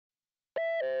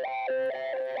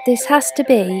This has to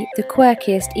be the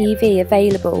quirkiest EV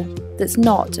available that's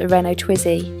not a Renault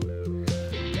Twizy.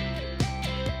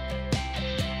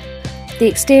 The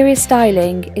exterior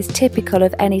styling is typical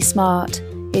of any Smart.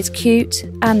 It's cute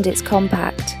and it's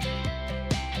compact.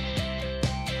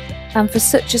 And for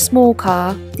such a small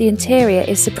car, the interior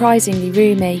is surprisingly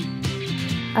roomy.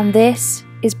 And this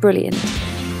is brilliant.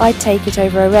 I'd take it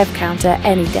over a rev counter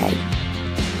any day.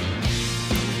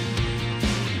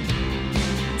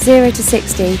 0 to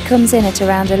 60 comes in at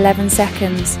around 11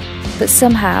 seconds, but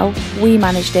somehow we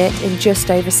managed it in just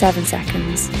over 7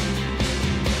 seconds.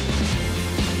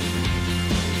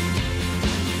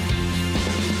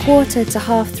 Quarter to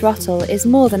half throttle is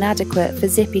more than adequate for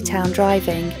zippy town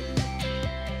driving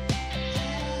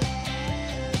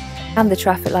and the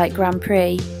traffic light Grand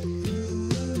Prix.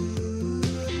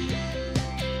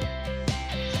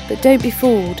 But don't be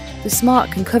fooled, the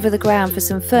Smart can cover the ground for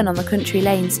some fun on the country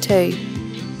lanes too.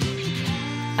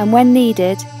 And when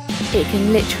needed, it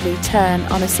can literally turn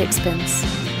on a sixpence.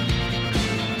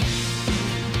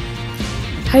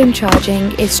 Home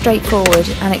charging is straightforward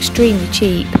and extremely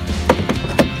cheap.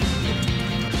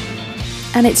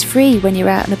 And it's free when you're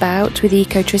out and about with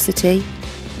Ecotricity.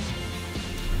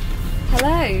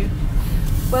 Hello!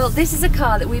 Well, this is a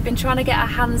car that we've been trying to get our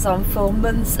hands on for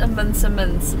months and months and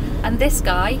months. And this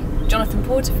guy, Jonathan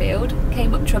Porterfield,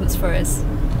 came up trumps for us.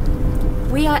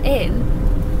 We are in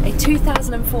a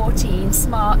 2014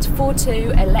 Smart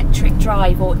 4.2 electric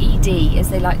drive, or ED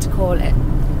as they like to call it.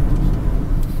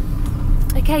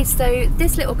 Okay, so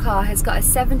this little car has got a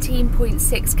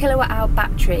 17.6 kilowatt hour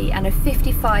battery and a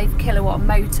 55 kilowatt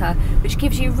motor, which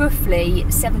gives you roughly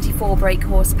 74 brake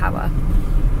horsepower.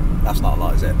 That's not a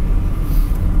lot, is it?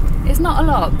 It's not a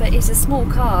lot, but it's a small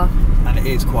car. And it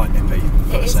is quite nippy.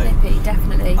 It is nippy,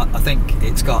 definitely. I think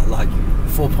it's got like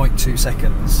 4.2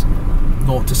 seconds,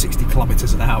 0 to 60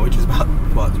 kilometres an hour, which is about,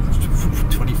 what,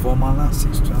 24 mile an hour?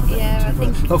 12, yeah, I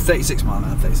think. Oh, 36 mile an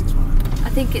hour, 36 mile an hour. I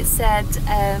think it said,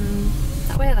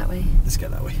 that way or that way? Let's go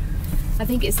that way. I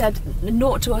think it said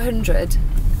 0 to 100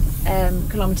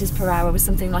 kilometres per hour was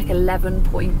something like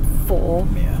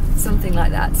 11.4, yeah, something like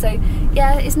that. So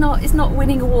yeah, it's not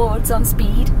winning awards on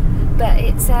speed, but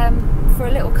it's for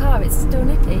a little car, it's still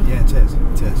nippy. Yeah, it is.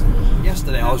 It is.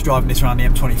 Yesterday I was driving this around the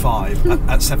M25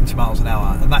 at 70 miles an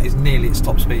hour, and that is nearly its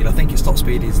top speed. I think its top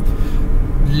speed is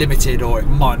limited, or it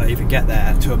might not even get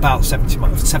there, to about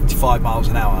 75 miles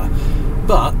an hour.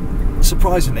 But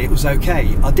surprisingly, it was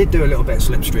okay. I did do a little bit of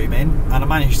slipstreaming, and I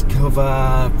managed to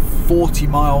cover 40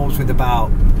 miles with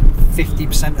about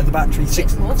 50% of the battery.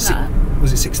 More than that.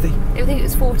 Was it 60? I think it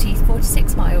was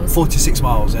 46 miles. 46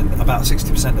 miles and about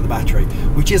 60% of the battery,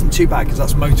 which isn't too bad because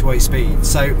that's motorway speed.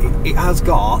 So it has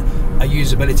got a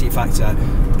usability factor.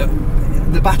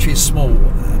 The battery is small,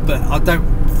 but I don't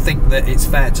think that it's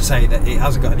fair to say that it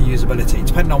hasn't got any usability,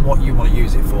 depending on what you want to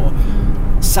use it for.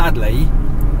 Sadly,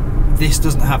 this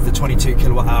doesn't have the 22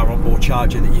 kilowatt hour onboard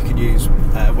charger that you can use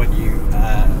when you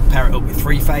pair it up with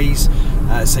 3-phase.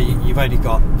 So you've only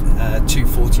got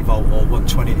 240 volt or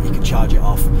 120 that you can charge it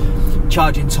off.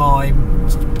 Charging time,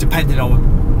 depending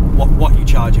on what you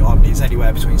charge it on, is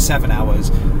anywhere between 7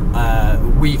 hours.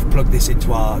 We've plugged this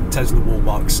into our Tesla wall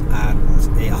box, and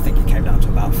I think it came down to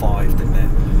about 5, didn't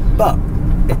it? But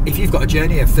if you've got a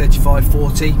journey of 35,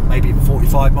 40, maybe even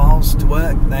 45 miles to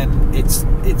work, then it's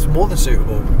more than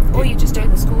suitable. Or you're just doing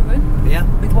the school run. Yeah.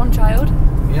 With one child.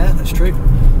 Yeah, that's true.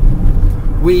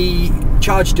 We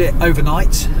charged it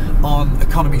overnight on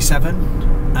Economy 7,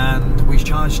 and we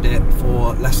charged it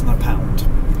for less than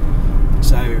 £1.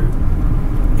 So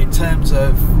in terms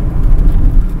of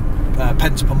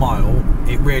pence per mile,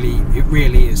 it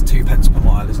really is 2 pence per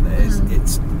mile, isn't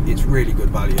it? It's really good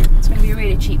value. It's going to be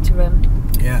really cheap to run.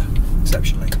 Yeah,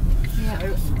 exceptionally.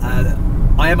 Yeah.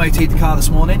 I MOT'd the car this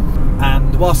morning,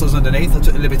 and whilst I was underneath, I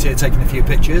took the liberty of taking a few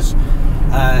pictures.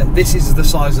 This is the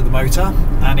size of the motor,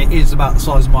 and it is about the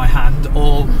size of my hand,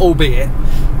 albeit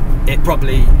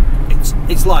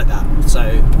it's like that.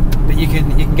 So, but you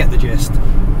can get the gist,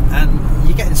 and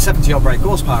you're getting 70 odd brake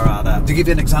horsepower out of that. To give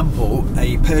you an example,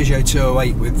 a Peugeot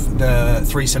 208 with the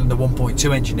 3-cylinder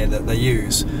 1.2 engine in that they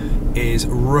use is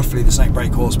roughly the same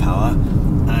brake horsepower,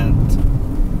 and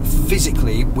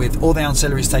physically, with all the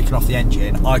ancillaries taken off the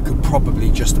engine, I could probably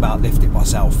just about lift it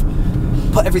myself.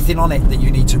 Put everything on it that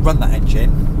you need to run that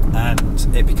engine,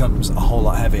 and it becomes a whole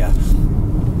lot heavier.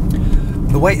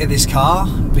 The weight of this car,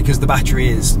 because the battery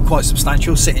is quite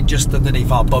substantial, sitting just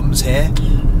underneath our bums here,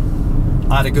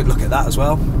 I had a good look at that as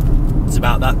well. It's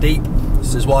about that deep.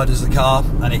 It's as wide as the car,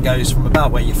 and it goes from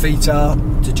about where your feet are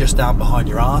to just down behind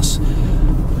your arse.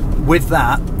 With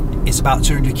that, It's about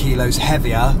 200 kilos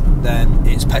heavier than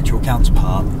its petrol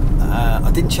counterpart.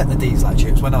 I didn't check the diesel actually,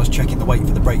 it was when I was checking the weight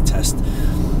for the brake test.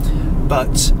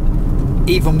 But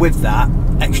even with that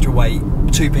extra weight,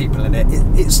 2 people in it,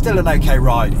 it's still an okay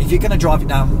ride. If you're going to drive it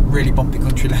down really bumpy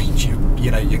country lanes,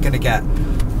 you know you're going to get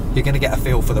a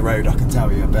feel for the road, I can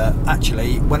tell you. But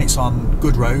actually, when it's on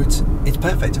good roads, it's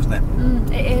perfect, isn't it?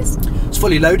 It is. It's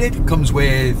fully loaded. It comes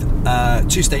with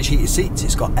 2-stage heated seats.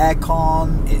 It's got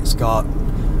aircon. It's got,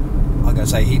 I'm going to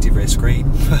say heated rear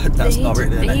screen, but that's not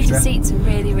really an extra. The heated seats are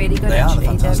really, really good. They're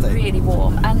fantastic. They're really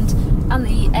warm, and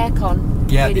the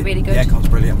aircon. Yeah, really good. The aircon's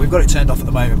brilliant. We've got it turned off at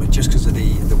the moment, but just because of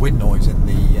the wind noise in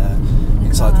the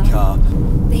inside the car.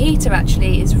 The heater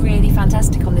actually is really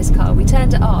fantastic on this car. We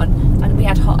turned it on and we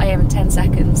had hot air in 10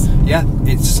 seconds. Yeah,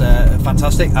 it's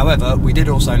fantastic. However, we did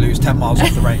also lose 10 miles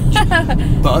off the range.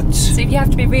 But so you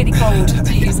have to be really cold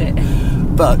to use it.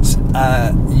 But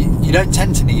you don't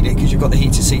tend to need it because you've got the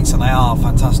heated seats and they are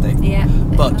fantastic. Yeah.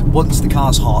 But once the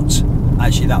car's hot,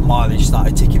 actually that mileage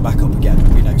started ticking back up again,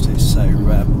 we noticed. So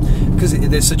because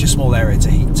there's such a small area to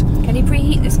heat. Can you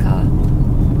preheat this car?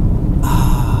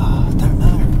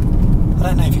 I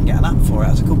don't know if you can get an app for it.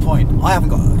 That's a good point. I haven't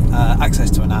got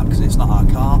access to an app because it's not our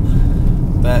car,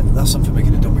 but that's something we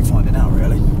could have done with finding out,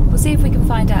 really. We'll see if we can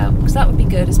find out, because that would be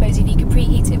good. I suppose if you could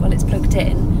preheat it while it's plugged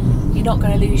in, you're not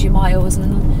going to lose your miles.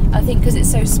 And I think because it's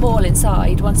so small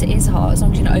inside, once it is hot, as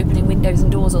long as you're not opening windows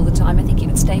and doors all the time, I think it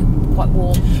would stay quite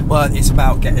warm. Well, it's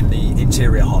about getting the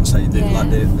interior hot, so like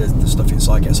the stuff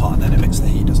inside gets hot and then emits the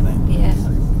heat, doesn't it? Yeah.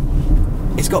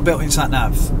 It's got built-in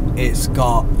sat-nav. It's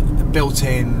got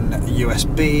built-in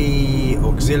USB,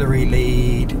 auxiliary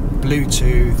lead,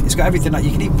 Bluetooth. It's got everything. Like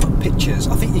you can even put pictures.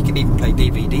 I think you can even play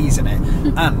DVDs in it.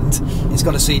 And it's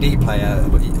got a CD player.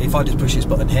 If I just push this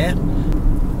button here,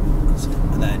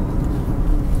 and then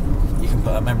you can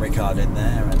put a memory card in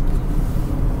there. And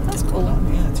that's cool.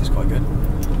 Yeah, it is quite good.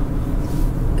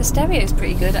 The stereo is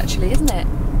pretty good, actually, isn't it?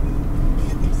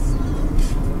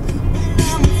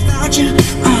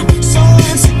 I'm so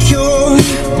insecure.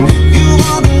 You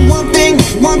are the one thing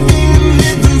I'm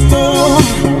living for.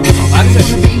 I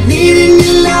just wanna be needing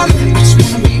your love. I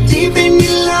just wanna be deep in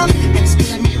your love. It's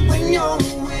killing me when you're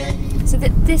away. So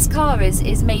this car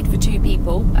is made for 2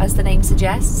 people, as the name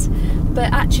suggests.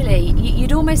 But actually,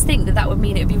 you'd almost think that would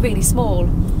mean it would be really small,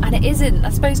 and it isn't.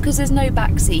 I suppose because there's no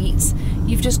back seats,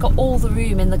 you've just got all the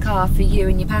room in the car for you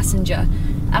and your passenger,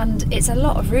 and it's a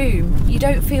lot of room. You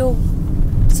don't feel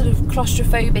sort of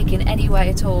claustrophobic in any way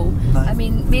at all. No. I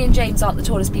mean, me and James aren't the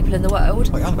tallest people in the world.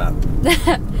 What are you on about?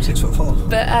 6'4".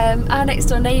 But our next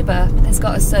door neighbour has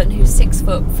got a son who's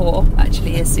 6'4".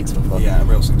 Actually, is 6'4". Yeah, a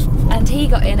real 6'4". And he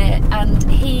got in it, and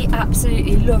he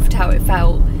absolutely loved how it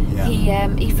felt. Yeah.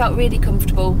 He felt really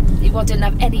comfortable. He didn't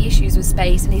have any issues with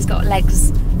space, and he's got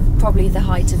legs probably the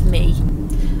height of me.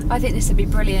 I think this would be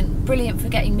brilliant for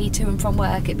getting me to and from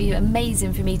work. It'd be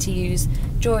amazing for me to use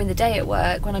during the day at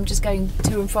work when I'm just going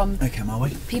to and from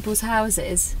people's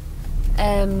houses,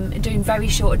 doing very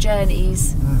short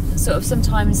journeys, sort of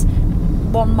sometimes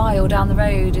 1 mile down the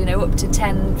road, up to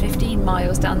 10-15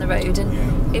 miles down the road, and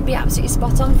it'd be absolutely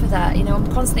spot on for that. I'm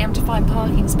constantly having to find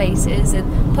parking spaces,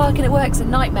 and parking at work's a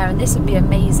nightmare, and this would be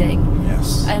amazing.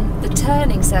 Yes. And the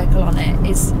turning circle on it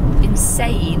is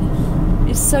insane.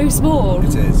 It's so small.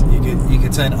 It is. You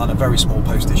could turn it on a very small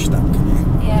postage stamp, can you?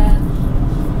 Yeah.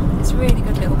 It's a really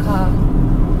good little car.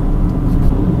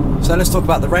 So let's talk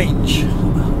about the range.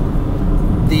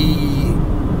 The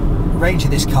range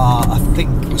of this car, I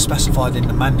think, was specified in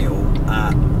the manual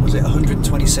at, was it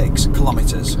 126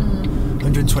 kilometres?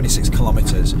 126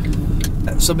 kilometres.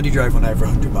 Somebody drove on over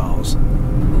 100 miles.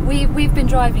 We've been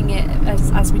driving it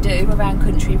as we do around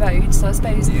country roads, so I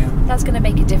suppose that's going to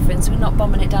make a difference. We're not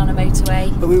bombing it down a motorway.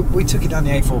 But we took it down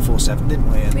the A447, didn't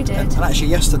we? We did. And actually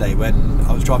yesterday when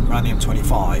I was driving around the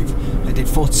M25, it did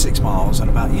 46 miles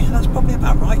and that's probably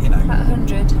about right, About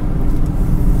 100.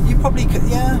 You probably could,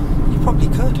 you probably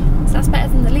could. So that's better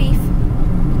than the Leaf.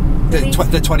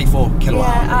 The 24 kilowatt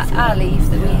hour Leaf. Our Leaf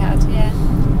that we had,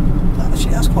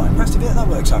 Actually, that's quite impressive. Yeah, that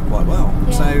works out quite well.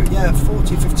 Yeah. So,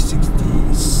 40, 50,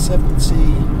 60, 70,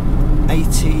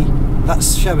 80.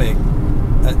 That's showing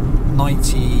at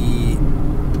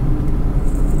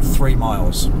 93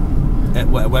 miles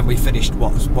when we finished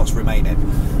what's remaining.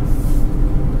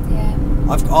 Yeah.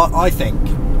 I think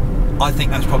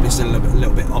that's probably still a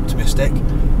little bit optimistic.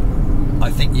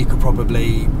 I think you could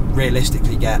probably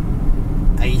realistically get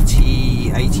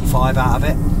 80, 85 out of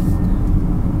it.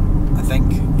 I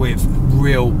think with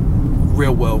real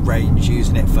world range,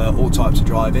 using it for all types of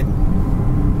driving,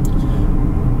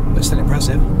 but still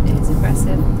impressive. It is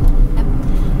impressive.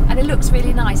 and it looks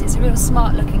really nice. It's a real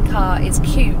smart looking car. It's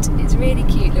cute. It's a really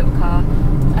cute little car,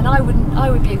 and I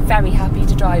would be very happy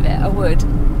to drive it. I would.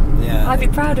 Yeah. I'd be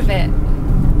proud of it.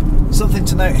 Something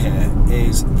to note here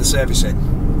is the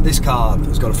servicing. This car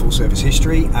has got a full service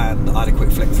history, and I had a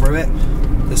quick flick through it.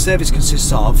 The service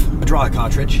consists of a dryer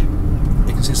cartridge.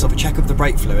 It consists of a check of the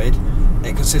brake fluid.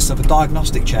 It consists of a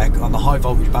diagnostic check on the high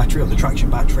voltage battery or the traction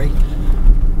battery,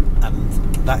 and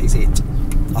that is it.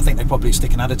 I think they probably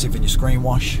stick an additive in your screen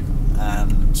wash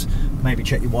and maybe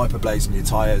check your wiper blades and your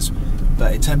tyres,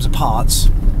 but in terms of parts,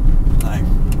 no,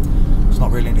 there's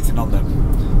not really anything on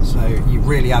them. So you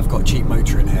really have got cheap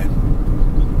motor in here.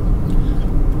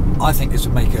 I think this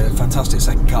would make a fantastic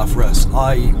second car for us.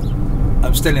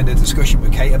 I'm still in a discussion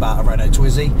with Kate about a Renault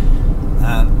Twizy,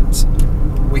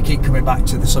 and we keep coming back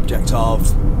to the subject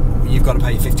of you've got to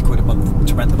pay 50 quid a month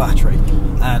to rent the battery,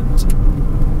 and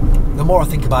the more I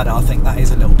think about it, I think that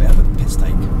is a little bit of a piss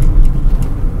take.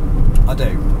 I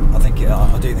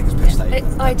do think it's a piss take.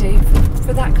 I do,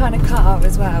 for that kind of car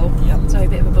as well. Yep. Sorry, a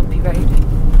bit of a bumpy road.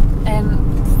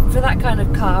 For that kind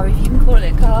of car, if you can call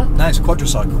it a car. No, it's a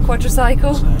quadricycle.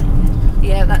 Quadricycle? So,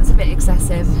 yeah, that's a bit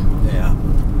excessive. yeah.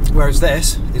 Whereas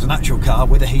this is an actual car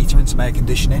with a heater and some air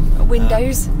conditioning.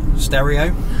 Windows.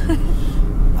 Stereo.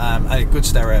 A good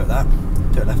stereo at that.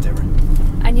 To a left ear.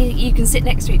 And you can sit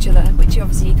next to each other, which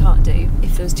obviously you can't do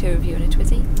if there was two of you in a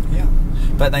Twizy. Yeah.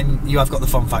 But then you have got the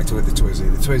fun factor with the Twizy.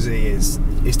 The Twizy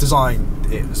it's designed,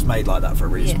 it was made like that for a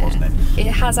reason, wasn't it? It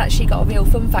has actually got a real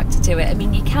fun factor to it. I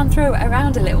mean, you can throw it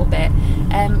around a little bit.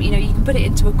 You know, you can put it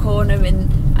into a corner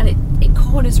and it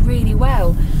corners really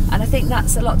well. And I think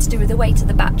that's a lot to do with the weight of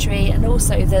the battery and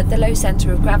also the low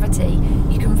centre of gravity.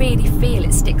 You can really feel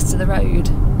it sticks to the road.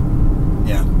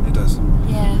 Yeah, it does.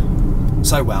 Yeah.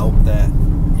 So well that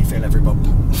you feel every bump.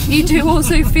 You do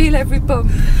also feel every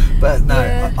bump. But no,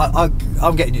 yeah.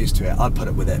 I'm getting used to it. I'd put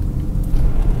up with it.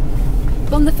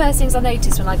 One of the first things I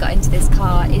noticed when I got into this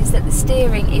car is that the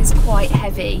steering is quite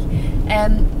heavy.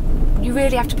 You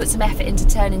really have to put some effort into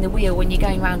turning the wheel when you're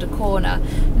going around a corner.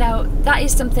 Now, that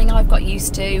is something I've got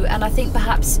used to, and I think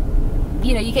perhaps,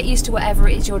 you know, you get used to whatever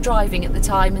it is you're driving at the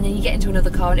time, and then you get into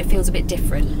another car and it feels a bit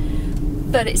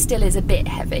different. But it still is a bit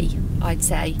heavy, I'd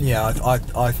say. Yeah,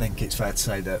 I think it's fair to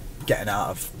say that getting out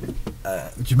of...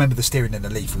 do you remember the steering in the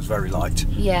Leaf was very light?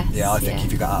 Yes, yeah, I think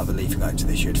if you got out of the Leaf and got into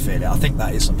this, you'd feel it. I think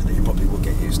that is something that you probably will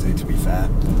get used to be fair.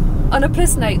 On a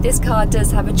plus note, this car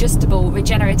does have adjustable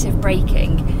regenerative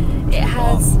braking. It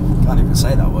has... Oh, can't even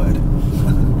say that word.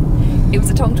 It was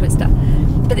a tongue twister.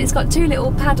 But it's got two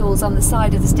little paddles on the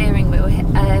side of the steering wheel,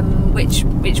 which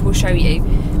we'll show you,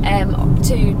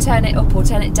 to turn it up or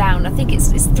turn it down. I think it's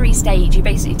 3-stage. You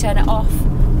basically turn it off,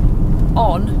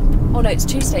 on. Oh no, it's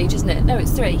 2-stage, isn't it? No,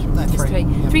 it's 3. No, it's 3.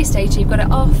 Yeah. 3-stage. You've got it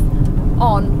off,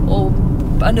 on, or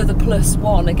another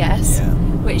 +1, I guess, yeah.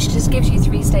 Which just gives you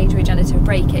 3-stage regenerative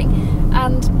braking.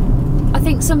 And I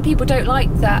think some people don't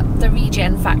like the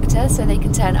regen factor, so they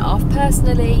can turn it off.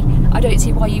 Personally, I don't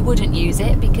see why you wouldn't use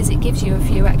it because it gives you a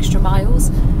few extra miles.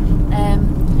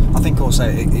 I think also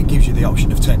it gives you the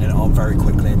option of turning it on very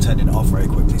quickly and turning it off very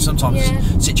quickly. Sometimes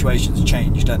situations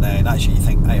change, don't they? And actually you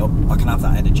think, hey, I can have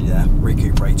that energy there,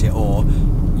 recuperate it, or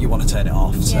you want to turn it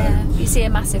off. So yeah, you see a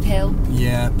massive hill.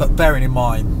 Yeah, but bearing in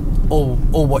mind, all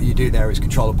what you do there is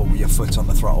controllable with your foot on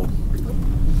the throttle.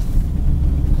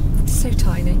 It's so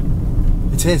tiny.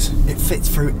 It is. It fits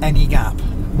through any gap.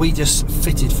 We just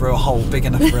fitted through a hole big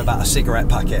enough for about a cigarette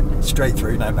packet. Straight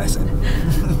through, no messing.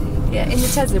 Yeah, in the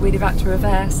Tesla we'd have had to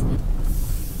reverse.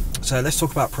 So let's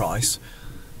talk about price.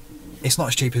 It's not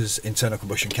as cheap as internal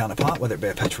combustion counterpart, whether it be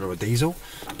a petrol or a diesel,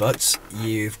 but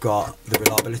you've got the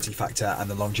reliability factor and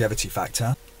the longevity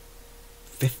factor.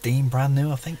 15 brand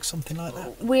new, I think, something like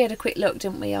that. We had a quick look,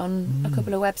 didn't we, on a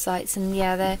couple of websites, and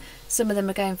yeah, some of them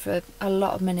are going for a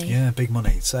lot of money. Yeah, big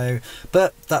money. So,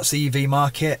 but that's the EV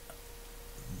market.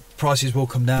 Prices will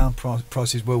come down,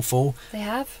 prices will fall. They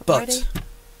have, but already.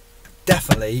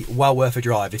 Definitely well worth a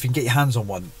drive if you can get your hands on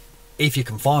one, if you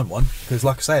can find one, because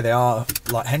like I say, they are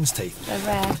like hen's teeth. They're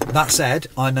rare. That said,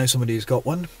 I know somebody who's got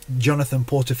one. Jonathan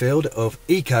Porterfield of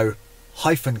eco-cars.net.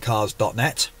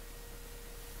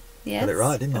 Yes, Got it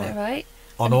right, didn't I? Got it right.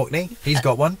 On Orkney, he's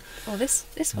got one. Oh, this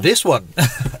one. This one,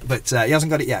 but he hasn't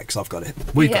got it yet because I've got it.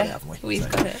 We've got it, haven't we?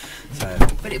 We've got it. So,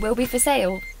 but it will be for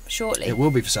sale shortly. it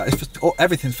will be for sale.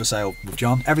 Everything's for sale with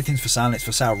John. Everything's for sale, and it's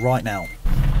for sale right now.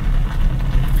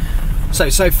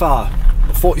 So far,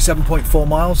 47.4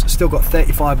 miles. Still got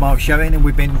 35 miles showing, and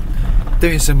we've been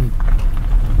doing some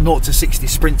 0 to 60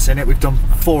 sprints in it. We've done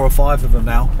 4 or 5 of them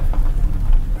now,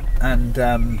 and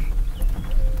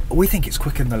We think it's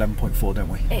quicker than the 11.4, don't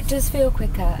we? It does feel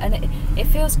quicker, and it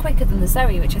feels quicker than the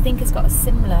Zoe, which I think has got a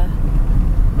similar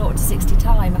 0 to 60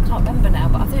 time. I can't remember now,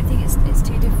 but I don't think it's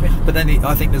too different. But then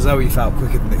I think the Zoe felt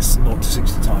quicker than its 0 to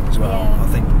 60 time as well. Yeah.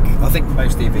 I think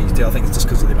most EVs do. I think it's just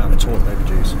because of the amount of torque they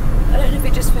produce. I don't know if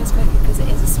it just feels quicker because it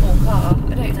is a small car.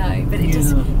 I don't know, but it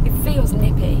it feels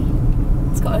nippy.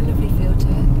 It's got a lovely feel to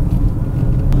it.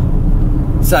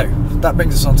 So that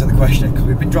brings us on to the question, because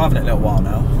we've been driving it a little while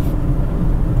now.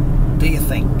 Do you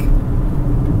think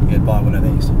you'd buy one of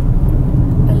these?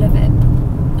 I love it.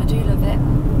 I do love it.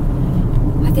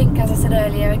 I think, as I said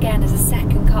earlier, again, as a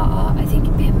second car, I think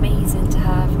it'd be amazing to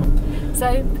have.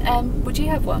 So, would you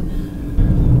have one?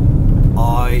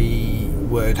 I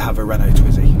would have a Renault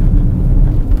Twizy.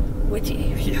 Would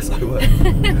you? Yes, I would.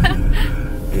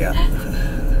 Yeah.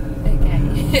 Okay.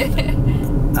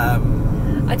 I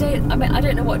I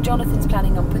don't know what Jonathan's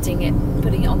planning on putting it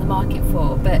on the market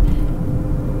for, but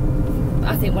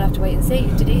I think we'll have to wait and see.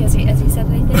 Did he? Has he said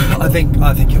anything? I think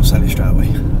he'll sell it straight away.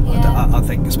 Yeah. I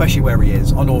think, especially where he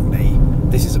is on Orkney,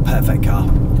 this is a perfect car.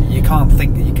 You can't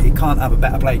have a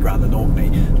better playground than Orkney.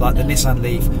 Like the Nissan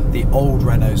Leaf, the old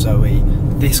Renault Zoe,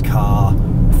 this car.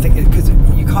 Because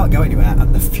you can't go anywhere,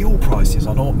 and the fuel prices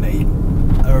on Orkney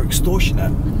are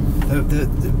extortionate.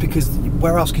 Because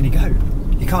where else can you go?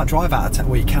 You can't drive out of town.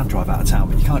 Well, you can drive out of town,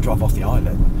 but you can't drive off the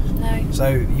island. No. So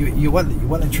you're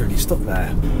well and truly stuck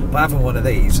there. But having one of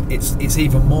these, it's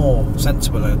even more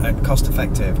sensible and cost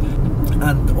effective.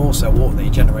 And also,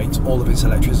 Orkney generates all of its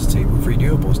electricity with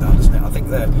renewables now, doesn't it? I think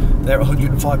they're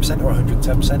 105% or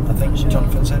 110%. I think Sure.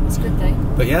 Jonathan said. It's good though.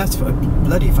 But yeah, it's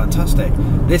bloody fantastic.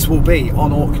 This will be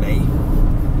on Orkney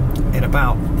in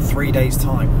about 3 days'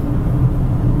 time.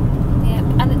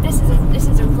 Yeah, and this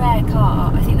is a rare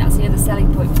car. I think that's the other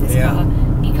selling point for this car.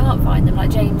 You can't find them, like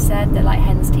James said, they're like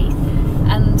hen's teeth,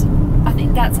 and I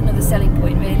think that's another selling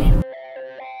point, really.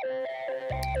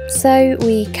 So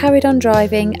we carried on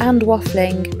driving and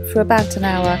waffling for about an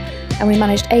hour, and we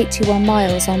managed 81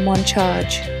 miles on one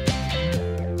charge.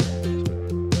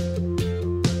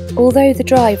 Although the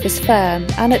drive was firm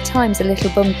and at times a little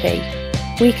bumpy,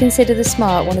 we consider the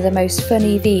Smart one of the most fun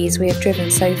EVs we have driven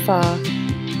so far.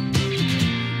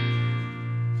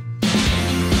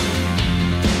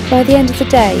 By the end of the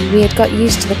day, we had got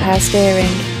used to the power steering,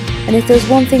 and if there was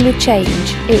one thing we'd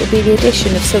change, it would be the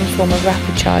addition of some form of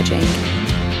rapid charging.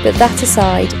 But that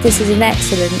aside, this is an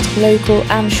excellent local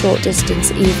and short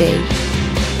distance EV.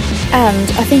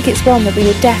 And I think it's one that we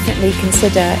would definitely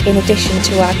consider in addition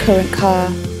to our current car.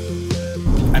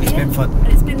 And it's been fun. And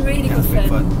it's been really good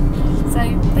fun. So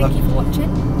thank you for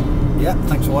watching. Yeah,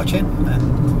 thanks for watching.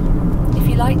 And if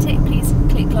you liked it, please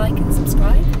click like and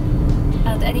subscribe.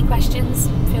 And any questions,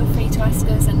 feel free to ask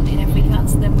us, and if we can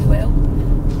answer them, we will.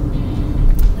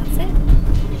 That's it.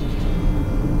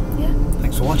 Yeah.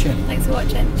 Thanks for watching. Thanks for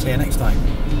watching. See you next time.